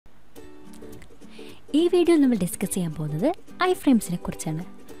ഈ വീഡിയോയിൽ നമ്മൾ ഡിസ്കസ് ചെയ്യാൻ പോകുന്നത് iFramesനെ കുറിച്ചാണ്.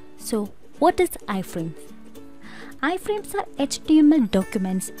 So, what is iFrames? iFrames are HTML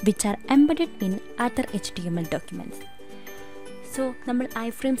documents which are embedded in other HTML documents. So, നമ്മൾ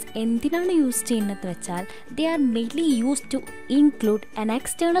iFrames എന്തിനാണ് യൂസ് ചെയ്യുന്നത് വെച്ചാൽ they are mainly used to include an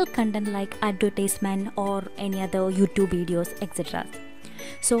external content like advertisement or any other YouTube videos, etc.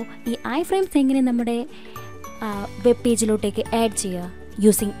 So, ഈ iFrames എങ്ങനെ നമ്മുടെ web പേജിലോട്ടേക്ക് add ചെയ്യുക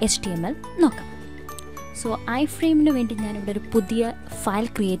using HTML നോക്കാം. So iFrameന് വേണ്ടി ഞാനിവിടെ ഒരു പുതിയ ഫയൽ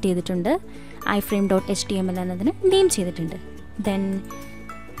ക്രിയേറ്റ് ചെയ്തിട്ടുണ്ട്. iFrame.html എന്നതിന് നെയിം ചെയ്തിട്ടുണ്ട്. ദെൻ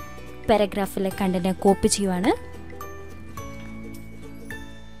പാരഗ്രാഫിലെ കണ്ടന്റ് കോപ്പി ചെയ്യുവാണ്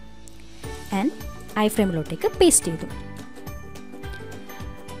ആൻഡ് iFrameലോട്ടേക്ക് പേസ്റ്റ് ചെയ്തു.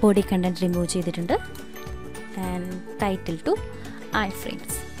 ബോഡി കണ്ടന്റ് റിമൂവ് ചെയ്തിട്ടുണ്ട് and title to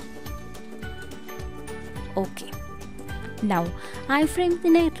iFrames. Okay, now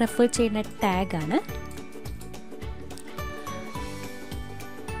iFramesനെ refer ചെയ്യുന്ന ടാഗാണ്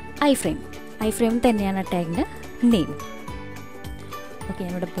iFrame തന്നെയാണ് ടാഗിൻ്റെ നെയിം. ഓക്കെ,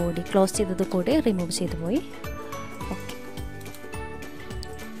 ഞാനിവിടെ ബോഡി ക്ലോസ് ചെയ്തത് കൂടി റിമൂവ് ചെയ്തു പോയി. ഓക്കെ,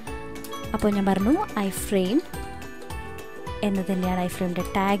 അപ്പോൾ ഞാൻ പറഞ്ഞു iFrame എന്ന് തന്നെയാണ് iFrameൻ്റെ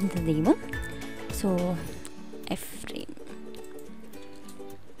ടാഗിൻ്റെ നെയിമും. സോ iFrame,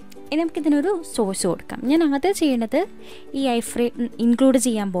 ഇനി നമുക്കിതിനൊരു സോഴ്സ് കൊടുക്കാം. ഞാൻ ആദ്യം ചെയ്യണത് ഈ iFrame ഇൻക്ലൂഡ്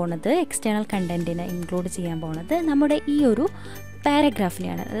ചെയ്യാൻ പോണത്, എക്സ്റ്റേണൽ കണ്ടൻറ്റിനെ ഇൻക്ലൂഡ് ചെയ്യാൻ പോണത് നമ്മുടെ ഈ ഒരു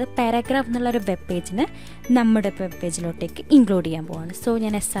പാരഗ്രാഫിനെയാണ്. അതായത് പാരഗ്രാഫ് എന്നുള്ളൊരു വെബ് പേജിന് നമ്മുടെ വെബ് പേജിലോട്ടേക്ക് ഇൻക്ലൂഡ് ചെയ്യാൻ പോവാണ്. സോ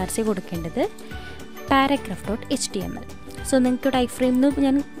ഞാൻ SRC കൊടുക്കേണ്ടത് paragraph.html. സോ നിങ്ങൾക്ക് iFrame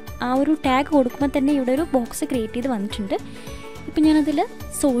ഞാൻ ആ ഒരു ടാഗ് കൊടുക്കുമ്പോൾ തന്നെ ഇവിടെ ഒരു ബോക്സ് ക്രിയേറ്റ് ചെയ്ത് വന്നിട്ടുണ്ട്. ഇപ്പം ഞാനതിൽ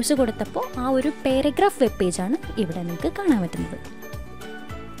സോഴ്സ് കൊടുത്തപ്പോൾ ആ ഒരു പാരഗ്രാഫ് വെബ് പേജാണ് ഇവിടെ നിങ്ങൾക്ക് കാണാൻ പറ്റുന്നത്.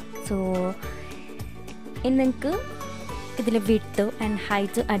 സോ ഇനി നിങ്ങൾക്ക് ഇതിൽ വിഡ്ത്ത് ആൻഡ്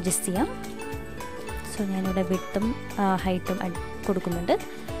ഹൈറ്റ് അഡ്ജസ്റ്റ് ചെയ്യാം. സോ ഞാനിവിടെ വിഡ്ത്തും ഹൈറ്റും കൊടുക്കുന്നുണ്ട്.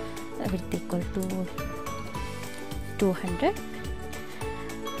 Width equal to 200,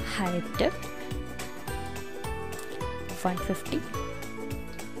 height 150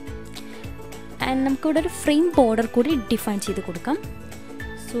 and നമുക്കിവിടെ ഒരു ഫ്രെയിം ബോർഡർ കൂടി ഡിഫൈൻ ചെയ്ത് കൊടുക്കാം.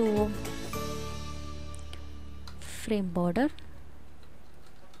 So frame border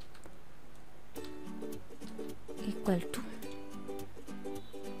equal to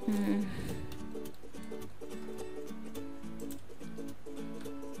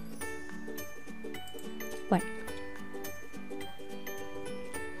 1.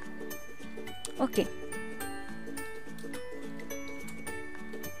 Okay,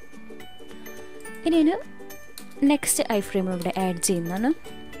 ഇനി നെക്സ്റ്റ് iFrame ഇവിടെ ആഡ് ചെയ്യുന്നതാണ്.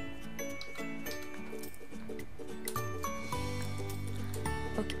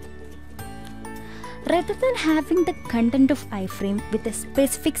 Rather than having the content of iFrame with a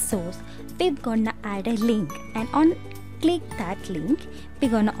specific source, we're gonna add a link, and on click that link,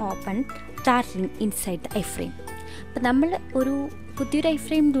 we're gonna open that link inside the iFrame. അപ്പോൾ നമ്മൾ ഒരു പുതിയൊരു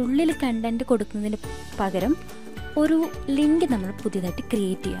iFrameൻ്റെ ഉള്ളിൽ content കൊടുക്കുന്നതിന് പകരം ഒരു link നമ്മൾ പുതിയതായിട്ട്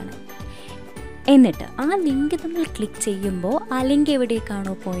ക്രിയേറ്റ് ചെയ്യണം. എന്നിട്ട് ആ ലിങ്ക് നമ്മൾ ക്ലിക്ക് ചെയ്യുമ്പോൾ ആ ലിങ്ക്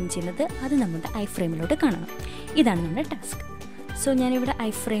എവിടേക്കാണോ പോയിൻറ്റ് ചെയ്യുന്നത് അത് നമ്മുടെ iFrameലോട്ട് കാണണം. ഇതാണ് നമ്മുടെ ടാസ്ക്. സോ ഞാനിവിടെ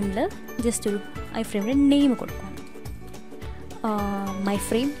iFrameൽ ജസ്റ്റ് ഒരു iFrameൻ്റെ നെയിം കൊടുക്കാം,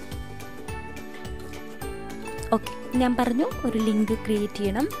 myFrame. ഓക്കെ, ഞാൻ പറഞ്ഞു ഒരു ലിങ്ക് ക്രിയേറ്റ്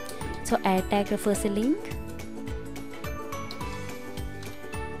ചെയ്യണം. So add tag refers A link.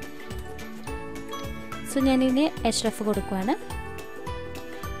 So ഞാനിതിന് href കൊടുക്കുകയാണ്.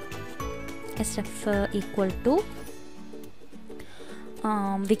 href ഈക്വൽ ടു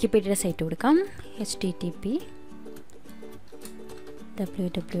വിക്കിപീഡിയയുടെ സൈറ്റ് കൊടുക്കാം, http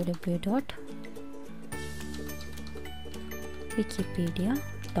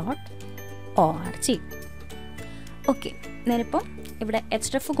www.wikipedia.org. ഓക്കെ, ഞാനിപ്പോൾ ഇവിടെ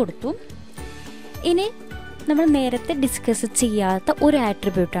href കൊടുത്തു. ഇനി നമ്മൾ നേരത്തെ ഡിസ്കസ് ചെയ്യാത്ത ഒരു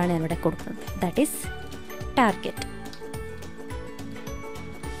ആട്രിബ്യൂട്ടാണ് ഞാനിവിടെ കൊടുക്കുന്നത്, ദാറ്റ് ഈസ് ടാർഗറ്റ്.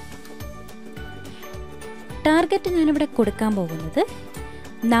 ടാർഗറ്റ് ഞാനിവിടെ കൊടുക്കാൻ പോകുന്നത്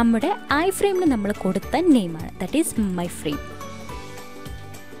നമ്മുടെ iFrameന് നമ്മൾ കൊടുത്ത നെയിമാണ്, ദാറ്റ് ഈസ് myFrame.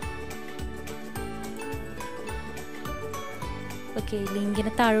 ഓക്കെ,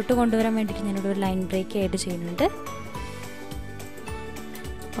 ലിങ്കിനെ താഴോട്ട് കൊണ്ടുവരാൻ വേണ്ടിയിട്ട് ഞാനിവിടെ ഒരു ലൈൻ ബ്രേക്ക് ആയിട്ട് ചെയ്യുന്നുണ്ട്.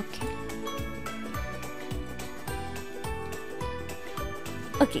 ഓക്കെ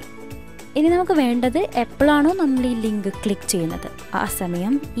ഓക്കെ ഇനി നമുക്ക് വേണ്ടത് എപ്പോഴാണോ നമ്മൾ ഈ ലിങ്ക് ക്ലിക്ക് ചെയ്യുന്നത് ആ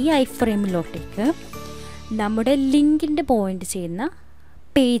സമയം ഈ iFrameലോട്ടേക്ക് നമ്മുടെ ലിങ്കിൻ്റെ പോയിൻ്റ് ചെയ്യുന്ന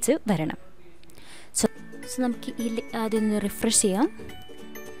പേജ് വരണം. സോ നമുക്ക് ഈ ആദ്യം ഒന്ന് റിഫ്രഷ് ചെയ്യാം.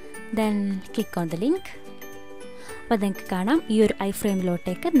 then click on the link. അപ്പോൾ നിങ്ങൾക്ക് കാണാം ഈ ഒരു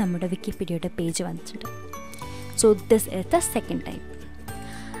iFrameലോട്ടേക്ക് നമ്മുടെ വിക്കിപീഡിയയുടെ പേജ് വന്നിട്ടുണ്ട്. So this is the second type.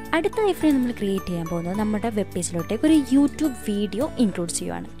 അടുത്ത iFrame നമ്മൾ ക്രിയേറ്റ് ചെയ്യാൻ പോകുന്നത് നമ്മുടെ വെബ് പേജിലോട്ടേക്ക് ഒരു യൂട്യൂബ് വീഡിയോ ഇൻക്ലൂഡ്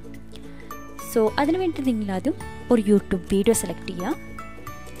ചെയ്യുവാണ്. സോ അതിന് വേണ്ടി നിങ്ങളാദ്യം ഒരു യൂട്യൂബ് വീഡിയോ സെലക്ട് ചെയ്യുക.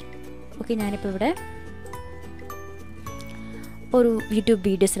 ഓക്കെ, ഞാനിപ്പോൾ ഇവിടെ ഒരു യൂട്യൂബ്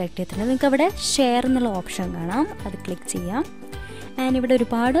വീഡിയോ സെലക്ട് ചെയ്തിട്ടുണ്ട്. നിങ്ങൾക്ക് അവിടെ ഷെയർ എന്നുള്ള ഓപ്ഷൻ കാണാം, അത് ക്ലിക്ക് ചെയ്യാം. ആൻഡ് ഇവിടെ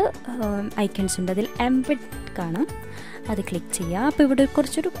ഒരുപാട് ഐക്കൺസ് ഉണ്ട്, അതിൽ എംബെഡ് കാണാം, അത് ക്ലിക്ക് ചെയ്യാം. അപ്പോൾ ഇവിടെ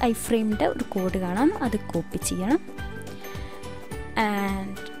കുറച്ചൊരു iFrameൻ്റെ ഒരു കോഡ് കാണാം, അത് കോപ്പി ചെയ്യണം.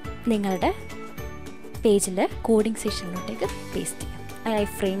 ആൻഡ് നിങ്ങളുടെ പേജിലെ കോഡിംഗ് സെക്ഷനിലോട്ടേക്ക് പേസ്റ്റ് ചെയ്യാം.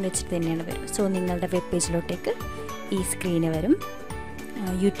 iFrame വെച്ചിട്ട് തന്നെയാണ് വരും. സോ നിങ്ങളുടെ വെബ് പേജിലോട്ടേക്ക് ഈ സ്ക്രീന് വരും,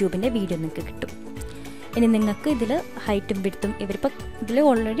 യൂട്യൂബിൻ്റെ വീഡിയോ നിങ്ങൾക്ക് കിട്ടും. ഇനി നിങ്ങൾക്ക് ഇതിൽ ഹൈറ്റും വിഡ്ത്തും ഇവരിപ്പോൾ ഇതിൽ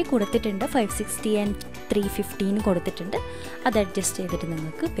ഓൾറെഡി കൊടുത്തിട്ടുണ്ട്, 560 and 315 കൊടുത്തിട്ടുണ്ട്. അത് അഡ്ജസ്റ്റ് ചെയ്തിട്ട്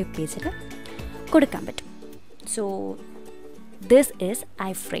നിങ്ങൾക്ക് വെബ് പേജിൽ കൊടുക്കാൻ പറ്റും. So this is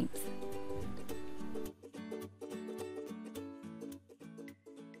iFrames.